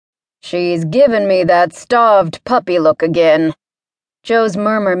She's given me that starved puppy look again. Joe's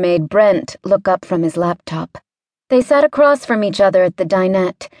murmur made Brent look up from his laptop. They sat across from each other at the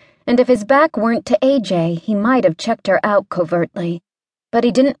dinette, and if his back weren't to AJ, he might have checked her out covertly. But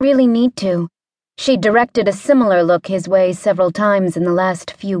he didn't really need to. She'd directed a similar look his way several times in the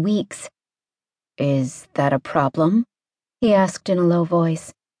last few weeks. "Is that a problem?" he asked in a low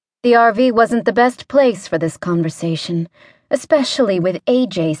voice. The RV wasn't the best place for this conversation, especially with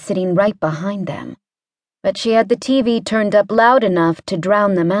AJ sitting right behind them. But she had the TV turned up loud enough to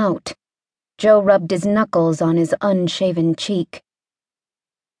drown them out. Joe rubbed his knuckles on his unshaven cheek.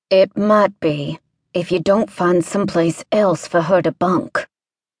 "It might be, if you don't find someplace else for her to bunk."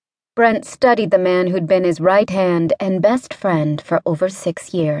 Brent studied the man who'd been his right hand and best friend for over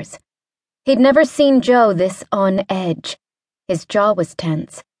 6 years. He'd never seen Joe this on edge. His jaw was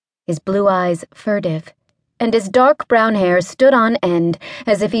tense, his blue eyes furtive, and his dark brown hair stood on end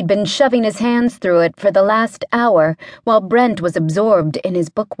as if he'd been shoving his hands through it for the last hour while Brent was absorbed in his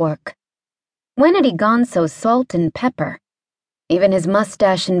bookwork. When had he gone so salt and pepper? Even his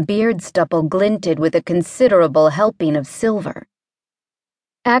mustache and beard stubble glinted with a considerable helping of silver.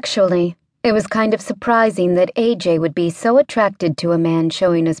 Actually, it was kind of surprising that AJ would be so attracted to a man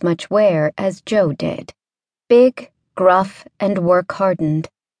showing as much wear as Joe did. Big, gruff, and work-hardened.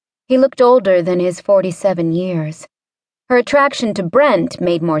 He looked older than his 47 years. Her attraction to Brent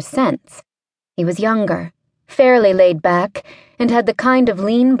made more sense. He was younger, fairly laid back, and had the kind of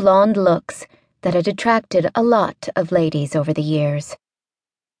lean blonde looks that had attracted a lot of ladies over the years.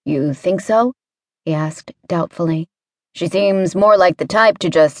 "You think so?" he asked doubtfully. "She seems more like the type to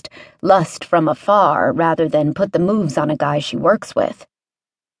just lust from afar rather than put the moves on a guy she works with."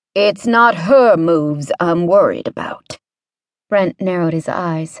 "It's not her moves I'm worried about." Brent narrowed his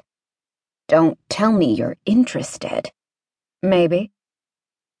eyes. "Don't tell me you're interested." "Maybe."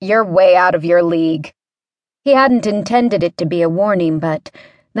 "You're way out of your league." He hadn't intended it to be a warning, but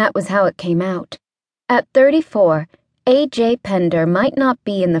that was how it came out. At 34, AJ Pender might not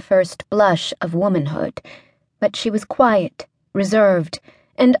be in the first blush of womanhood, but she was quiet, reserved,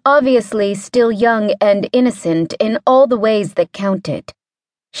 and obviously still young and innocent in all the ways that counted.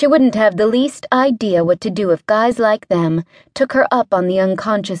 She wouldn't have the least idea what to do if guys like them took her up on the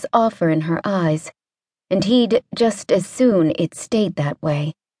unconscious offer in her eyes, and he'd just as soon it stayed that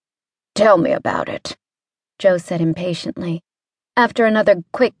way. "Tell me about it," Joe said impatiently. After another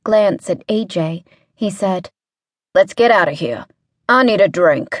quick glance at AJ, he said, "Let's get out of here. I need a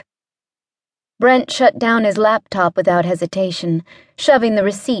drink." Brent shut down his laptop without hesitation. Shoving the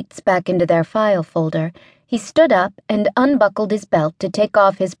receipts back into their file folder, he stood up and unbuckled his belt to take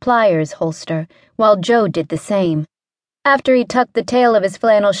off his pliers holster, while Joe did the same. After he tucked the tail of his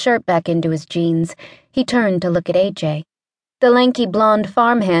flannel shirt back into his jeans, he turned to look at AJ. The lanky blonde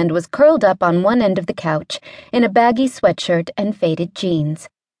farmhand was curled up on one end of the couch in a baggy sweatshirt and faded jeans,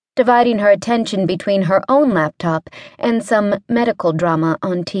 dividing her attention between her own laptop and some medical drama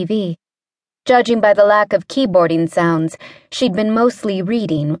on TV. Judging by the lack of keyboarding sounds, she'd been mostly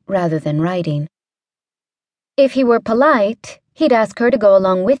reading rather than writing. If he were polite, he'd ask her to go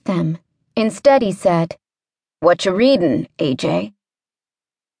along with them. Instead, he said, "What you readin', AJ?"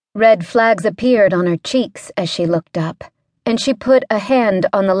 Red flags appeared on her cheeks as she looked up, and she put a hand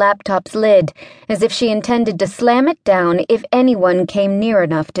on the laptop's lid as if she intended to slam it down if anyone came near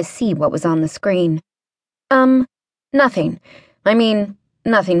enough to see what was on the screen. Nothing. I mean,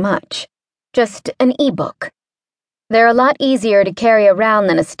 nothing much. Just an e-book. They're a lot easier to carry around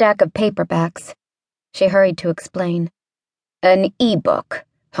than a stack of paperbacks," she hurried to explain. "An e-book,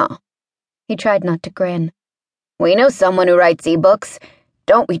 huh?" He tried not to grin. "We know someone who writes e-books,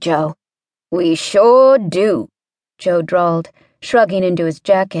 don't we, Joe?" "We sure do," Joe drawled, shrugging into his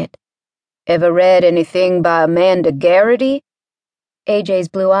jacket. "Ever read anything by Amanda Garrity?" AJ's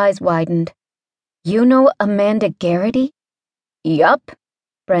blue eyes widened. "You know Amanda Garrity?" "Yup,"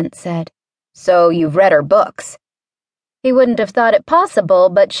 Brent said. "So you've read her books." He wouldn't have thought it possible,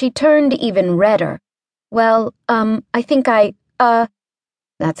 but she turned even redder. "Well, I think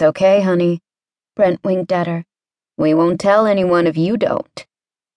That's okay, honey." Brent winked at her. "We won't tell anyone if you don't."